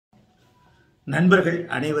நண்பர்கள்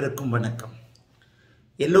அனைவருக்கும் வணக்கம்.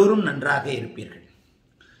 எல்லோரும் நன்றாக இருப்பீர்கள்.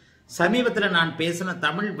 சமீபத்தில் நான் பேசின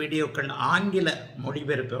தமிழ் வீடியோக்கள் ஆங்கில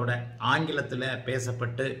மொழிபெயர்ப்போட ஆங்கிலத்தில்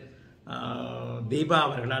பேசப்பட்டு தீபா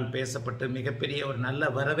அவர்களால் பேசப்பட்டு மிகப்பெரிய ஒரு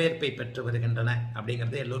நல்ல வரவேற்பை பெற்று வருகின்றன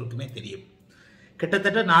அப்படிங்கிறது எல்லோருக்குமே தெரியும்.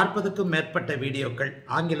 கிட்டத்தட்ட 40க்கும் மேற்பட்ட வீடியோக்கள்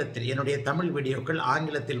ஆங்கிலத்தில், என்னுடைய தமிழ் வீடியோக்கள்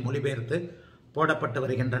ஆங்கிலத்தில் மொழிபெயர்த்து போடப்பட்டு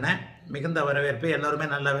வருகின்றன. மிகுந்த வரவேற்பை எல்லோருமே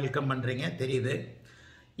நல்லா வெல்கம் பண்ணுறீங்க, தெரியுது.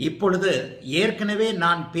 இப்பொழுது ஏற்கனவே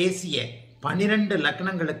நான் பேசிய 12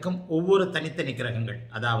 லக்னங்களுக்கும் ஒவ்வொரு தனித்தனி கிரகங்கள்,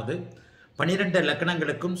 அதாவது 12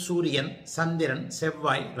 லக்னங்களுக்கும் சூரியன், சந்திரன்,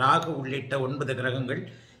 செவ்வாய், ராகு உள்ளிட்ட 9 கிரகங்கள்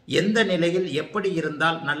எந்த நிலையில் எப்படி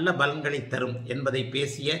இருந்தால் நல்ல பலன்களை தரும் என்பதை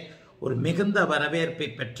பேசிய ஒரு மிகுந்த வரவேற்பை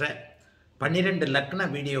பெற்ற 12 லக்ன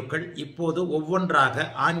வீடியோக்கள் இப்போது ஒவ்வொன்றாக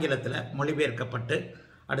ஆங்கிலத்தில் மொழிபெயர்க்கப்பட்டு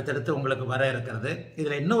அடுத்தடுத்து உங்களுக்கு வர இருக்கிறது.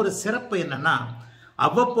 இதில் இன்னொரு சிறப்பு என்னன்னா,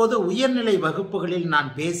 அவ்வப்போது உயர்நிலை வகுப்புகளில் நான்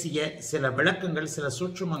பேசிய சில விளக்கங்கள், சில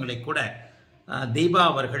சூட்சுமங்களை கூட தீபா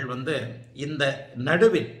அவர்கள் இந்த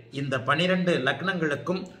நடுவில் இந்த 12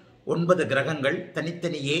 லக்னங்களுக்கும் 9 கிரகங்கள்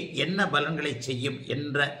தனித்தனியே என்ன பலன்களை செய்யும்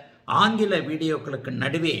என்ற ஆங்கில வீடியோக்களுக்கு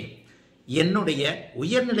நடுவே என்னுடைய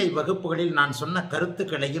உயர்நிலை வகுப்புகளில் நான் சொன்ன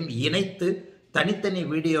கருத்துக்களையும் இணைத்து தனித்தனி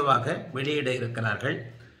வீடியோவாக வெளியிட இருக்கிறார்கள்.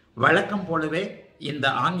 வழக்கம் போலவே இந்த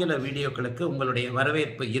ஆங்கில வீடியோக்களுக்கு உங்களுடைய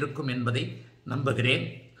வரவேற்பு இருக்கும் என்பதை நம்புகிறேன்.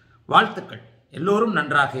 வாழ்த்துக்கள். எல்லோரும்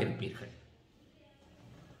நன்றாக இருப்பீர்கள்.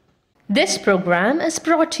 This program is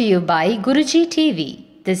brought to you by GURUJI TV.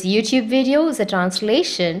 This YouTube video is a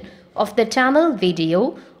translation of the Tamil video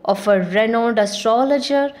of a renowned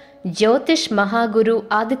astrologer, Jyotish Mahaguru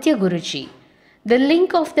ADITYAguruji. The link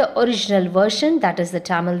of the original version, that is the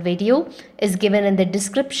Tamil video, is given in the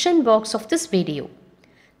description box of this video.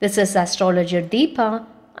 This is astrologer Deepa,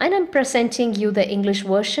 and I'm presenting you the English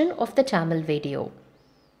version of the Tamil video.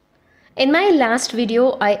 In my last video,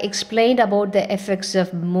 I explained about the effects of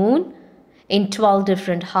moon in 12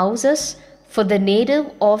 different houses for the native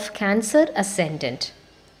of Cancer Ascendant.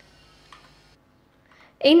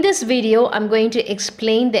 In this video, I'm going to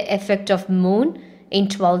explain the effect of moon in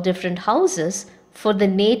 12 different houses for the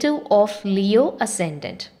native of Leo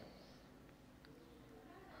Ascendant.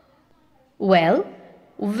 Well,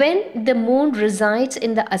 when the moon resides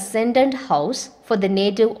in the ascendant house for the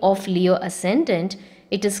native of Leo Ascendant,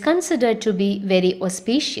 it is considered to be very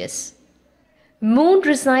auspicious. Moon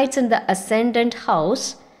resides in the ascendant house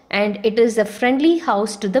and it is a friendly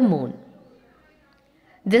house to the moon.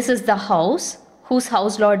 This is the house whose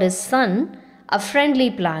house lord is Sun, a friendly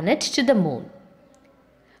planet to the moon.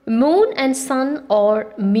 Moon and Sun are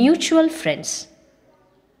mutual friends.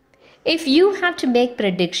 If you have to make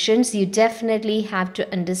predictions, you definitely have to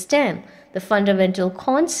understand the fundamental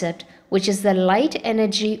concept, which is the light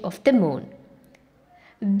energy of the moon.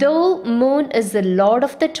 Though moon is the lord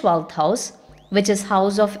of the 12th house, which is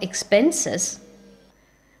house of expenses,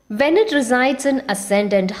 when it resides in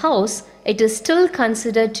ascendant house, it is still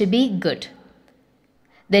considered to be good.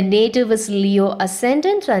 The native is Leo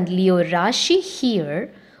Ascendant and Leo Rashi here,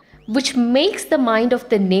 which makes the mind of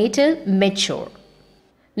the native mature.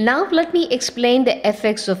 Now let me explain the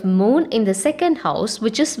effects of moon in the second house,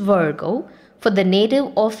 which is Virgo, for the native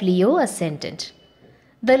of Leo Ascendant.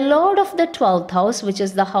 The lord of the 12th house, which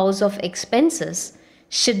is the house of expenses,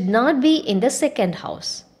 should not be in the second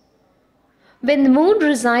house. When the moon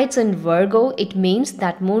resides in Virgo, it means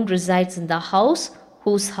that moon resides in the house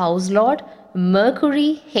whose house lord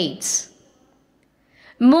Mercury hates.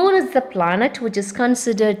 Moon is the planet which is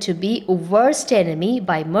considered to be a worst enemy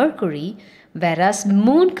by Mercury, whereas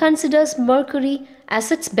moon considers Mercury as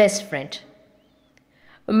its best friend.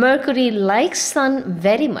 Mercury likes Sun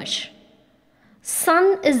very much. Sun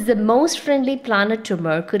is the most friendly planet to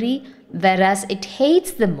Mercury, whereas it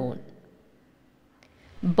hates the moon.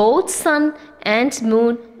 Both Sun and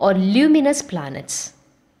moon are luminous planets.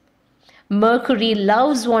 Mercury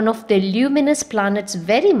loves one of the luminous planets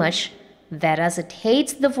very much, whereas it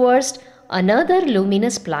hates the worst, another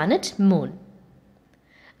luminous planet, moon.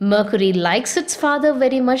 Mercury likes its father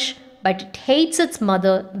very much, but it hates its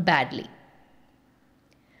mother badly.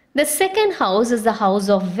 The second house is the house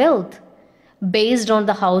of wealth. Based on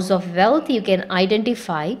the house of wealth, you can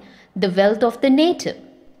identify the wealth of the native.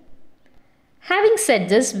 Having said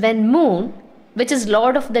this, when moon, which is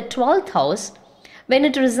lord of the 12th house, when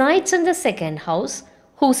it resides in the second house,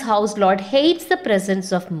 whose house lord hates the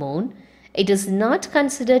presence of moon, it is not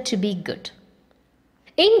considered to be good.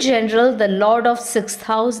 In general, the lord of 6th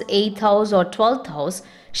house, 8th house or 12th house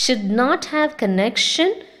should not have connection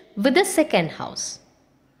with the second house.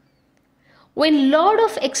 When lord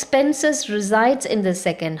of expenses resides in the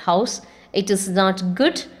second house, it is not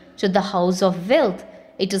good to the house of wealth.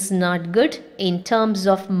 it is not good in terms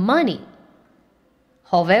of money.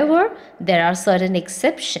 However, there are certain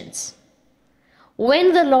exceptions.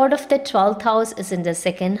 When the Lord of the 12th house is in the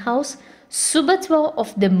second house, Subhatva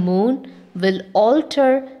of the moon will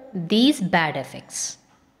alter these bad effects.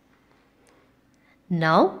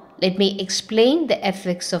 Now, let me explain the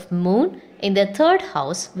effects of moon in the third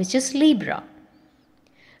house, which is Libra.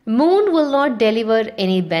 Moon will not deliver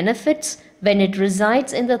any benefits when it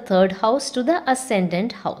resides in the third house to the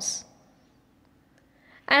ascendant house.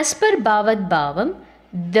 As per Bhavad Bhavam,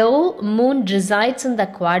 though moon resides in the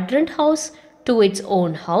quadrant house to its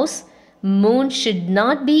own house, moon should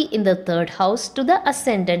not be in the third house to the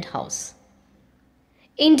ascendant house.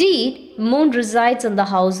 Indeed, moon resides in the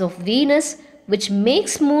house of Venus, which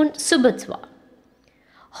makes moon Subhatva.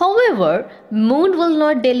 However, moon will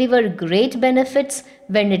not deliver great benefits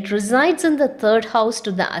when it resides in the third house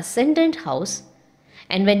to the ascendant house,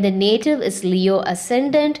 and when the native is Leo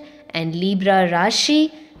ascendant and Libra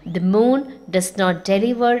Rashi, the moon does not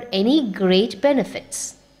deliver any great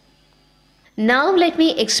benefits. Now let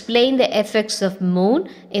me explain the effects of moon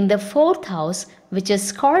in the fourth house, which is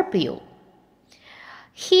Scorpio.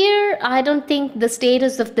 Here, I don't think the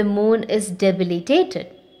status of the moon is debilitated,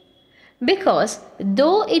 because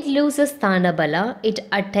though it loses Sthana Bala, it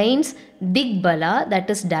attains Digbala, that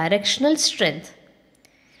is directional strength.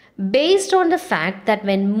 Based on the fact that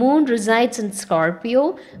when moon resides in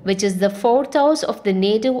Scorpio, which is the fourth house of the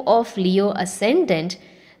native of Leo ascendant,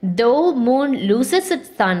 though moon loses its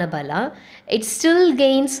Sthana Bala, it still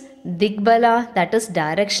gains Digbala, that is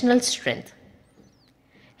directional strength.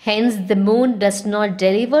 Hence, the moon does not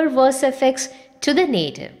deliver worse effects to the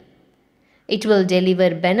native. It will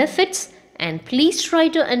deliver benefits, and please try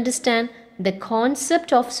to understand the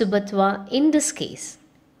concept of Subhatva in this case.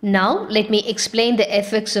 Now, let me explain the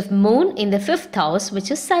effects of moon in the fifth house, which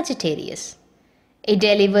is Sagittarius. It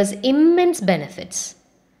delivers immense benefits.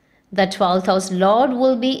 The 12th house lord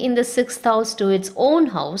will be in the 6th house to its own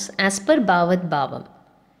house as per Bhavad Bhavam.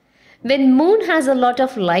 When moon has a lot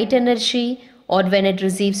of light energy, or when it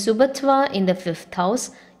receives Subhatva in the 5th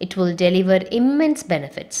house, it will deliver immense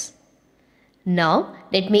benefits. Now,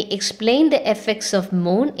 let me explain the effects of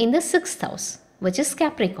moon in the 6th house, which is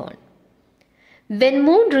Capricorn. When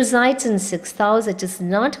moon resides in 6th house, it is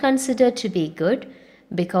not considered to be good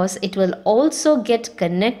because it will also get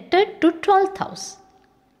connected to 12th house.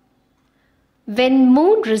 When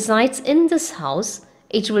moon resides in this house,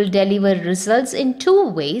 it will deliver results in two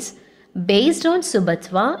ways based on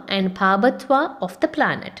Subhatva and Pabhatva of the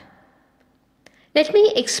planet. Let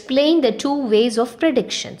me explain the two ways of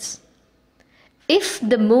predictions. If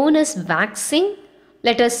the moon is waxing,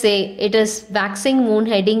 let us say it is waxing moon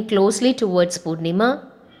heading closely towards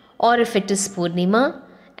Purnima, or if it is Purnima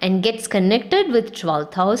and gets connected with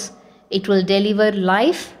 12th house, it will deliver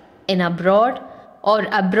life in abroad or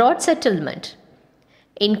abroad settlement.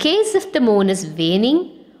 In case if the moon is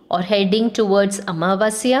waning or heading towards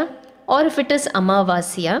Amavasya, or if it is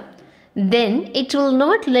Amavasya, then it will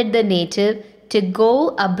not let the native to go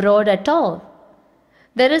abroad at all.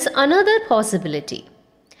 There is another possibility.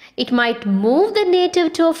 It might move the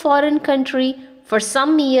native to a foreign country for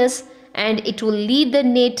some years, and it will lead the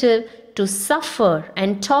native to suffer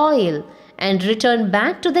and toil and return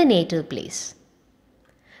back to the native place.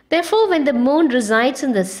 Therefore, when the moon resides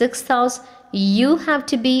in the 6th house, you have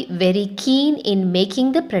to be very keen in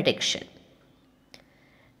making the prediction.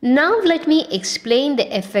 Now let me explain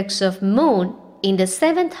the effects of moon in the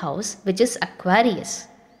 7th house, which is Aquarius.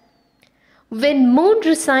 When moon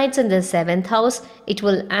resides in the 7th house, it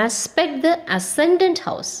will aspect the ascendant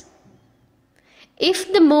house.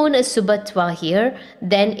 If the moon is Subhatva here,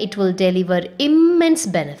 then it will deliver immense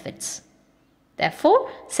benefits. Therefore,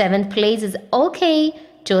 7th place is okay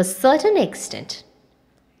to a certain extent.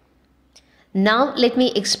 Now let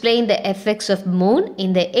me explain the effects of moon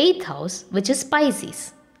in the 8th house, which is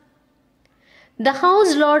Pisces. The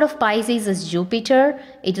house lord of Pisces is Jupiter.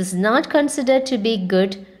 It is not considered to be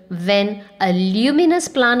good when a luminous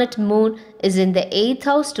planet moon is in the 8th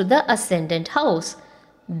house to the ascendant house,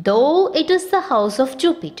 though it is the house of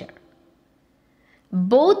Jupiter.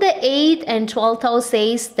 Both the 8th and 12th house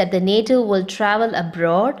says that the native will travel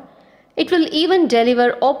abroad. It will even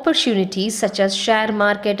deliver opportunities such as share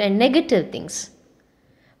market and negative things.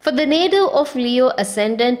 For the native of Leo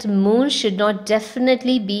ascendant, moon should not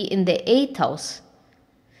definitely be in the 8th house.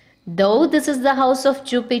 Though this is the house of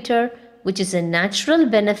Jupiter, which is a natural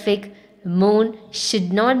benefic, moon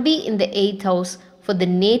should not be in the 8th house for the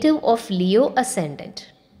native of Leo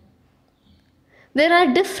ascendant. There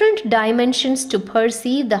are different dimensions to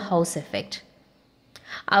perceive the house effect.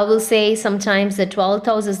 I will say sometimes the 12th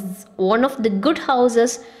house is one of the good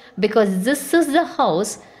houses because this is the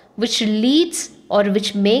house which leads or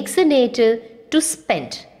which makes a native to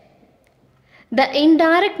spend. The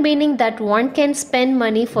indirect meaning that one can spend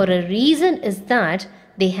money for a reason is that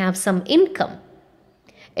they have some income.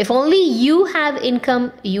 If only you have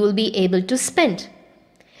income, you will be able to spend.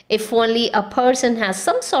 If only a person has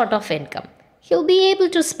some sort of income, he'll be able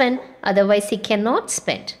to spend, otherwise he cannot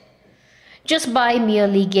spend. Just by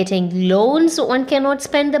merely getting loans, one cannot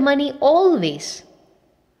spend the money always.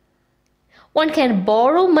 One can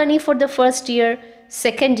borrow money for the first year,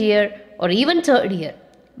 second year, or even third year.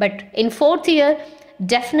 But in fourth year,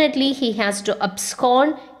 definitely he has to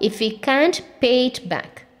abscond if he can't pay it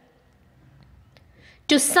back.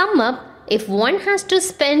 To sum up, if one has to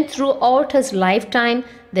spend throughout his lifetime,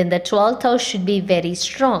 then the 12th house should be very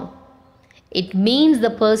strong. It means the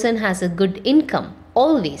person has a good income,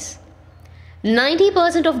 always.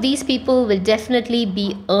 90% of these people will definitely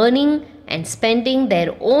be earning and spending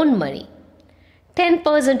their own money.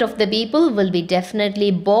 10% of the people will be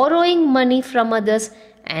definitely borrowing money from others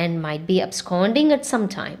and might be absconding at some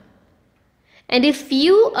time. And if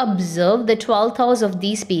you observe the 12th house of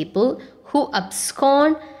these people who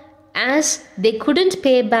abscond as they couldn't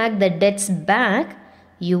pay back the debts back,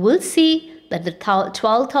 you will see that the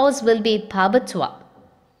 12th house will be Pabatwa.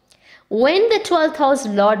 When the 12th house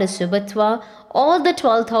lord is Subhatwa or the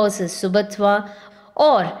 12th house is Subhatwa,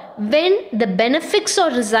 or when the benefics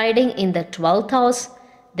are residing in the 12th house,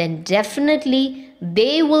 then definitely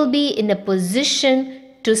they will be in a position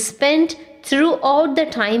to spend throughout the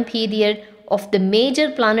time period of the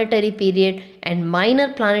major planetary period and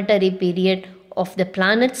minor planetary period of the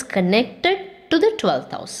planets connected to the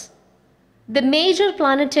 12th house. The major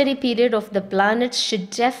planetary period of the planets should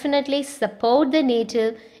definitely support the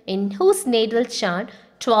native in whose natal chart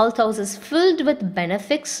 12th house is filled with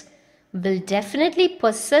benefics, will definitely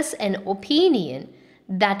possess an opinion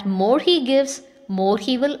that more he gives, more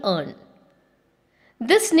he will earn.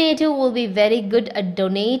 This native will be very good at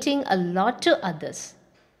donating a lot to others.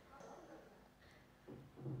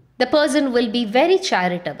 The person will be very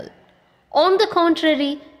charitable. On the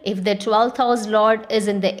contrary, if the 12th house lord is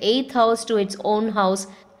in the 8th house to its own house,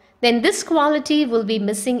 then this quality will be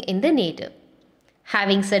missing in the native.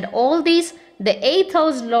 Having said all these, the 8th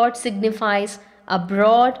house lord signifies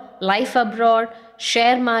abroad, life abroad,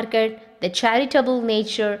 share market, the charitable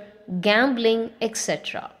nature, gambling,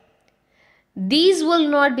 etc. These will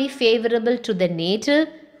not be favorable to the native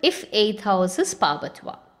if 8th house is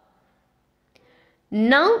Pabatwa.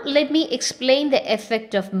 Now let me explain the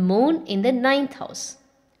effect of moon in the 9th house,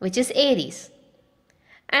 which is Aries.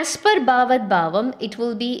 As per Bhavat Bhavam, it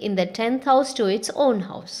will be in the 10th house to its own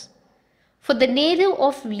house. For the native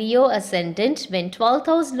of Leo Ascendant, when 12th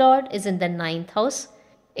house lord is in the 9th house,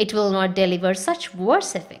 it will not deliver such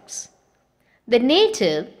worse effects. The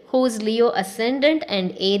native whose Leo Ascendant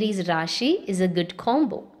and Aries Rashi is a good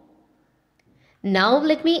combo. Now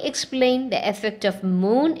let me explain the effect of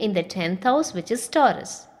moon in the 10th house, which is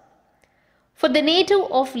Taurus. For the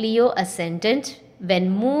native of Leo Ascendant, when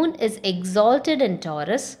moon is exalted in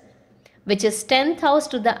Taurus, which is 10th house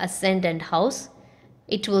to the ascendant house,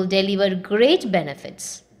 it will deliver great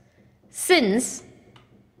benefits. Since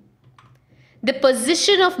the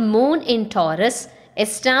position of moon in Taurus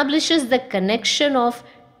establishes the connection of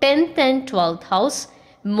 10th and 12th house,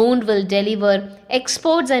 moon will deliver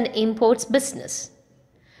exports and imports business.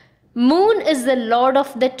 Moon is the lord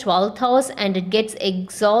of the 12th house and it gets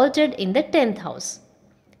exalted in the 10th house.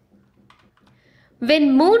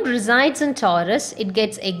 When moon resides in Taurus, it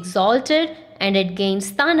gets exalted and it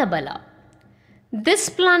gains Thanabala. This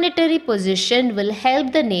planetary position will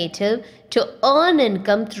help the native to earn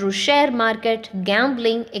income through share market,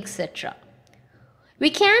 gambling, etc. We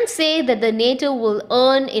can't say that the native will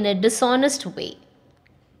earn in a dishonest way.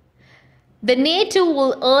 The native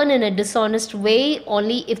will earn in a dishonest way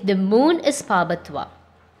only if the moon is Pabatwa.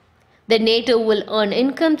 The native will earn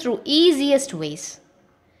income through easiest ways.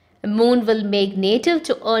 The moon will make native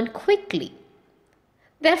to earn quickly.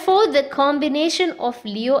 Therefore, the combination of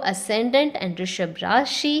Leo Ascendant and Rishabh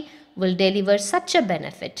Rashi will deliver such a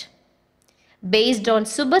benefit. Based on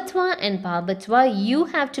Subhatwa and Pabatwa, you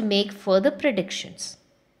have to make further predictions.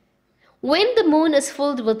 When the moon is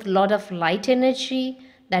filled with lot of light energy,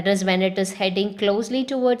 that is when it is heading closely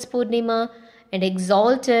towards Purnima and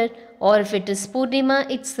exalted, or if it is Purnima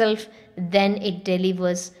itself, then it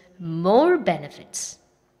delivers more benefits.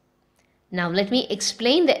 Now let me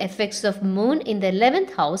explain the effects of moon in the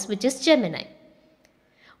 11th house, which is Gemini.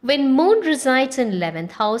 When moon resides in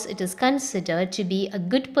 11th house, it is considered to be a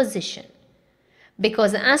good position.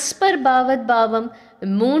 Because as per Bhavat Bhavam,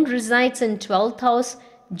 Moon resides in 12th house,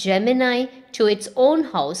 Gemini, to its own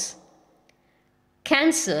house,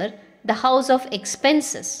 Cancer, the house of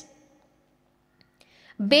expenses.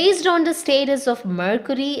 Based on the status of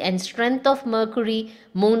Mercury and strength of Mercury,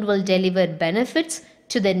 Moon will deliver benefits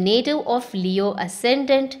to the native of Leo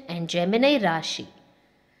Ascendant and Gemini Rashi.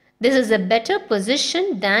 This is a better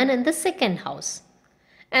position than in the second house.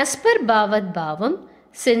 As per Bhavad Bhavam,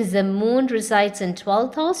 since the Moon resides in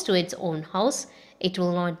 12th house to its own house, it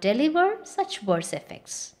will not deliver such worse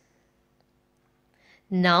effects.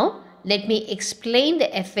 Now, let me explain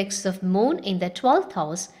the effects of Moon in the 12th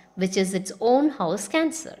house, which is its own house,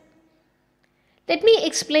 Cancer. Let me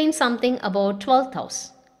explain something about 12th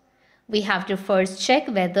house. We have to first check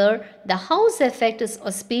whether the house effect is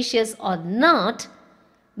auspicious or not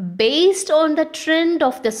based on the trend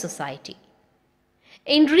of the society.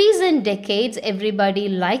 In recent decades, everybody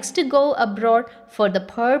likes to go abroad for the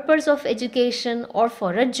purpose of education or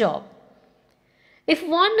for a job. If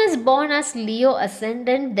one is born as Leo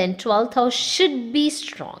Ascendant, then 12th house should be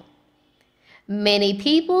strong. Many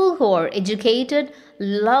people who are educated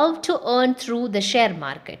love to earn through the share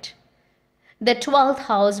market. The 12th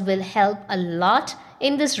house will help a lot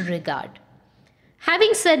in this regard.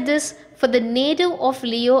 Having said this, for the native of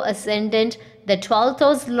Leo Ascendant, the 12th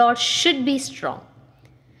house lord should be strong.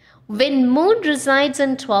 When Moon resides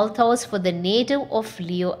in 12th house for the native of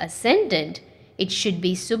Leo Ascendant, it should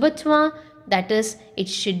be Subhatwa, that is, it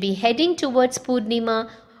should be heading towards Purnima,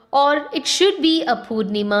 or it should be a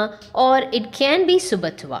Purnima, or it can be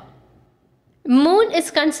Subhatwa. Moon is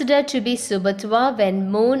considered to be Subhatwa when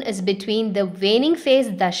Moon is between the waning phase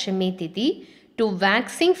Dashami Tithi to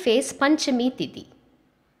waxing phase Panchami Tithi.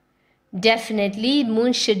 Definitely,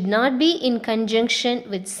 Moon should not be in conjunction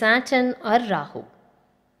with Saturn or Rahu.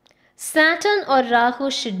 Saturn or Rahu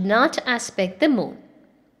should not aspect the Moon.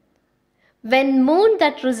 When Moon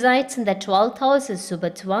that resides in the 12th house is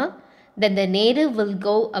Subhatwa, then the native will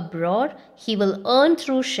go abroad, he will earn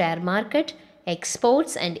through share market,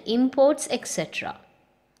 exports and imports, etc.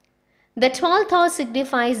 The 12th house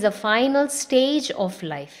signifies the final stage of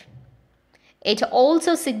life. It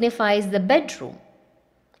also signifies the bedroom.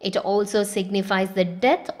 It also signifies the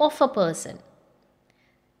death of a person.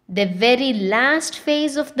 The very last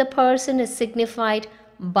phase of the person is signified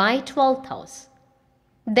by 12th house.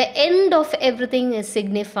 The end of everything is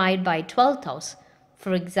signified by 12th house.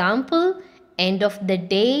 For example, end of the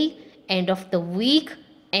day, end of the week,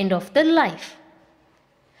 end of the life.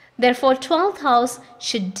 Therefore, 12th house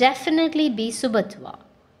should definitely be Subhatwa.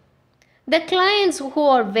 The clients who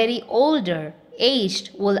are very older,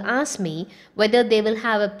 aged, will ask me whether they will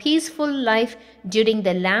have a peaceful life during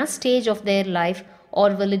the last stage of their life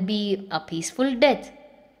or will it be a peaceful death.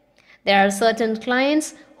 There are certain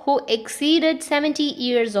clients who exceeded 70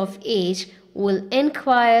 years of age will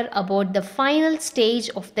inquire about the final stage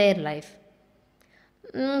of their life.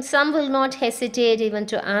 Some will not hesitate even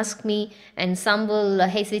to ask me, and some will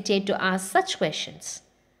hesitate to ask such questions.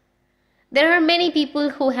 There are many people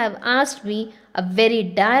who have asked me a very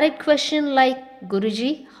direct question like,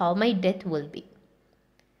 Guruji, how my death will be.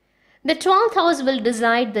 The 12th house will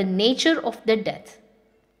decide the nature of the death.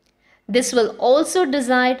 This will also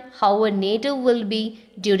decide how a native will be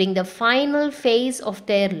during the final phase of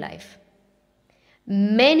their life.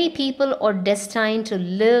 Many people are destined to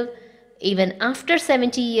live even after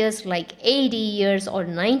 70 years, like 80 years or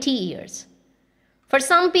 90 years. For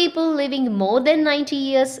some people, living more than 90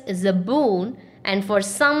 years is a boon, and for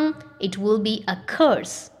some, it will be a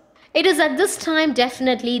curse. It is at this time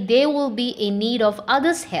definitely they will be in need of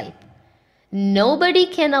others' help. Nobody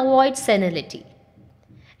can avoid senility.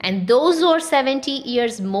 And those who are 70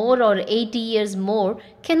 years more or 80 years more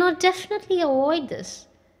cannot definitely avoid this.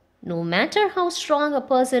 No matter how strong a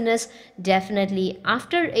person is, definitely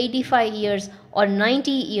after 85 years or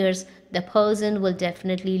 90 years, the person will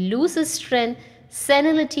definitely lose his strength.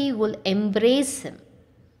 Senility will embrace him.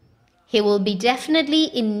 He will be definitely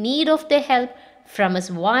in need of the help from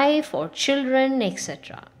his wife or children,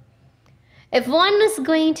 etc. If one is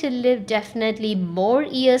going to live definitely more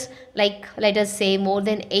years, like let us say more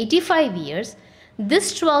than 85 years,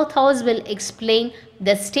 this 12th house will explain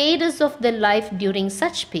the status of the life during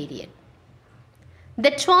such period.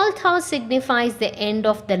 The 12th house signifies the end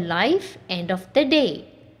of the life, end of the day.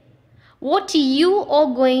 What you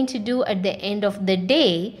are going to do at the end of the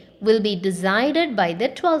day will be decided by the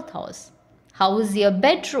 12th house. How is your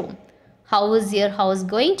bedroom? How is your house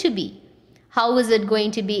going to be? How is it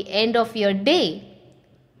going to be end of your day?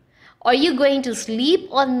 Are you going to sleep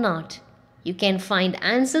or not? You can find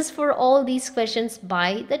answers for all these questions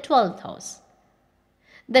by the 12th house.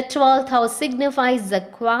 The 12th house signifies the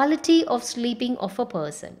quality of sleeping of a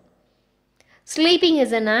person. Sleeping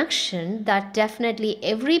is an action that definitely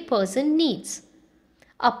every person needs.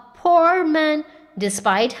 A poor man,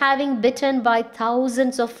 despite having bitten by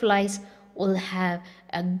thousands of flies, will have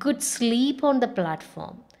a good sleep on the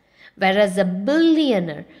platform. Whereas a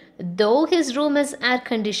billionaire, though his room is air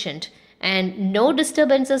conditioned and no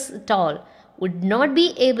disturbances at all, would not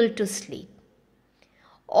be able to sleep.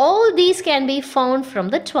 All these can be found from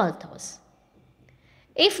the 12th house.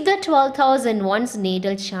 If the 12th house in one's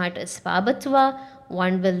natal chart is Pabatwa,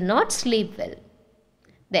 one will not sleep well.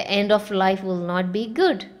 The end of life will not be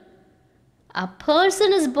good. A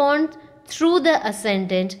person is born through the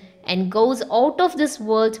ascendant and goes out of this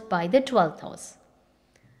world by the 12th house.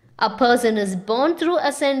 A person is born through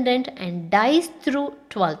ascendant and dies through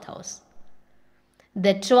 12th house.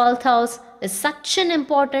 The 12th house is such an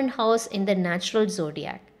important house in the natural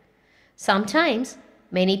zodiac. Sometimes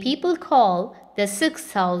many people call the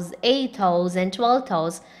 6th house, 8th house and 12th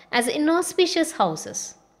house as inauspicious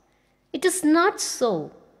houses. It is not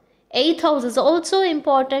so. 8th house is also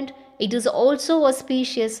important. It is also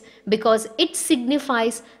auspicious because it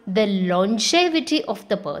signifies the longevity of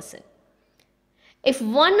the person. If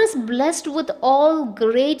one is blessed with all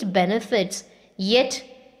great benefits, yet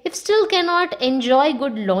if still cannot enjoy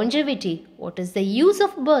good longevity, what is the use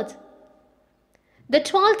of birth? The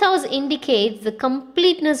 12th house indicates the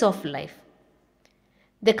completeness of life.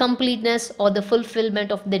 The completeness or the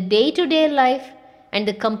fulfillment of the day-to-day life and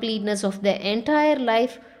the completeness of the entire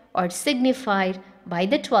life are signified by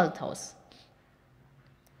the 12th house.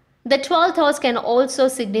 The 12th house can also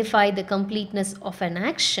signify the completeness of an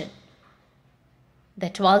action. The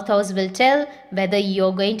 12th house will tell whether you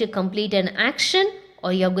are going to complete an action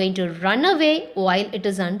or you are going to run away while it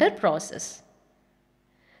is under process.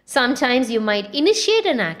 Sometimes you might initiate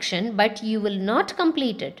an action but you will not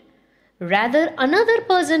complete it. Rather, another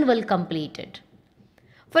person will complete it.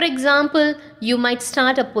 For example, you might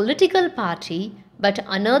start a political party but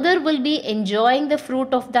another will be enjoying the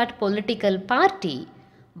fruit of that political party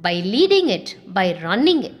by leading it, by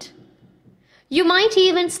running it. You might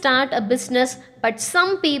even start a business, but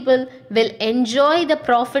some people will enjoy the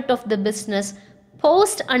profit of the business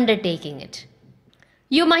post undertaking it.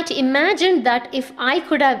 You might imagine that if I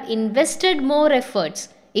could have invested more efforts,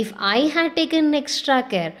 if I had taken extra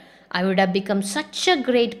care, I would have become such a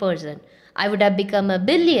great person. I would have become a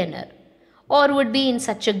billionaire or would be in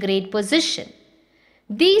such a great position.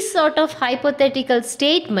 These sort of hypothetical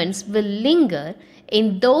statements will linger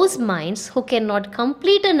in those minds who cannot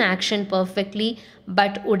complete an action perfectly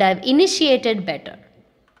but would have initiated better.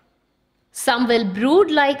 Some will brood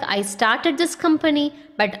like, I started this company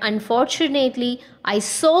but unfortunately I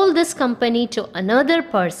sold this company to another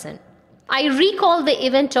person. I recall the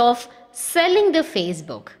event of selling the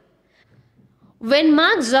Facebook. When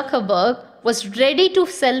Mark Zuckerberg was ready to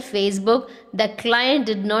sell Facebook, the client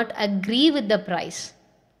did not agree with the price.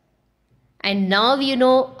 And now you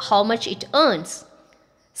know how much it earns.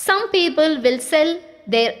 Some people will sell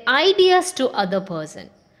their ideas to other person.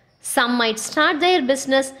 Some might start their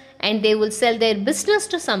business and they will sell their business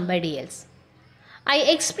to somebody else. I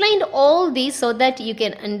explained all these so that you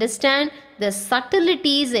can understand the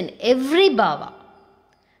subtleties in every bhava.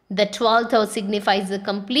 The 12th house signifies the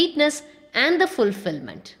completeness and the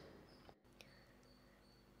fulfillment.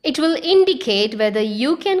 It will indicate whether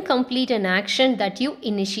you can complete an action that you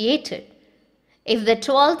initiated. If the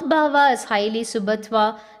 12th bhava is highly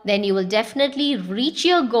subhatva, then you will definitely reach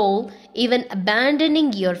your goal even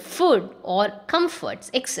abandoning your food or comforts,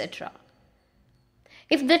 etc.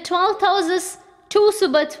 If the 12th house is too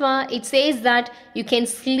subhatva, it says that you can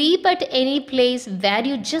sleep at any place where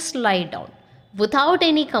you just lie down without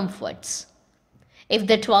any comforts. If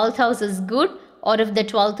the 12th house is good or if the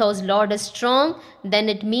 12th house lord is strong, then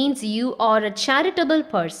it means you are a charitable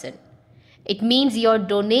person. It means you're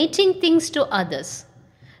donating things to others.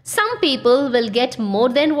 Some people will get more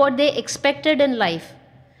than what they expected in life.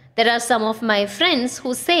 There are some of my friends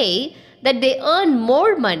who say that they earn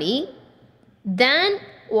more money than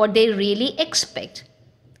what they really expect.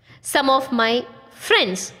 Some of my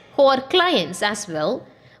friends who are clients as well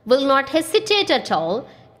will not hesitate at all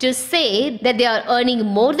to say that they are earning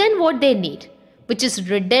more than what they need, which is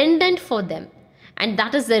redundant for them. And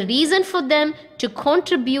that is the reason for them to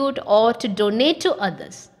contribute or to donate to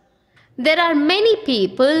others. There are many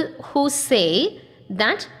people who say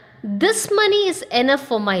that this money is enough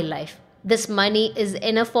for my life. This money is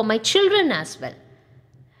enough for my children as well.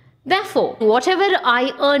 Therefore, whatever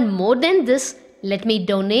I earn more than this, let me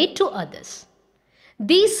donate to others.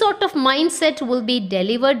 These sort of mindset will be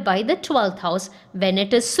delivered by the 12th house when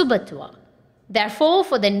it is Subhatva. Therefore,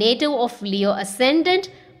 for the native of Leo Ascendant,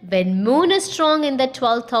 when Moon is strong in the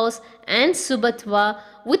 12th house and Subhatva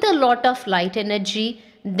with a lot of light energy,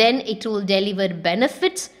 then it will deliver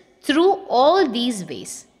benefits through all these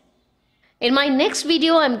ways. In my next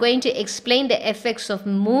video, I am going to explain the effects of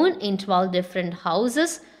Moon in 12 different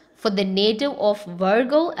houses for the native of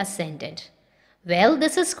Virgo Ascendant. Well,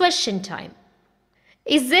 this is question time.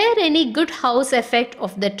 Is there any good house effect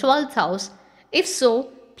of the 12th house? If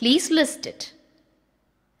so, please list it.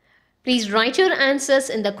 Please write your answers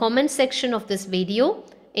in the comment section of this video.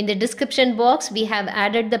 In the description box, we have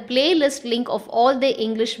added the playlist link of all the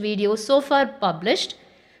English videos so far published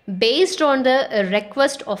based on the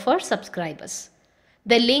request of our subscribers.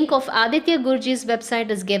 The link of Aditya Guruji's website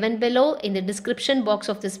is given below in the description box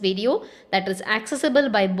of this video, that is accessible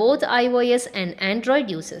by both iOS and Android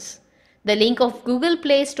users. The link of Google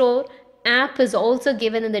Play Store app is also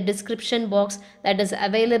given in the description box, that is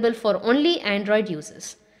available for only Android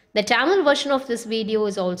users. The Tamil version of this video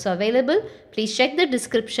is also available. Please check the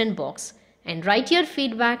description box and write your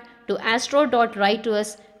feedback to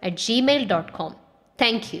astro.writetous@gmail.com.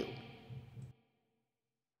 Thank you.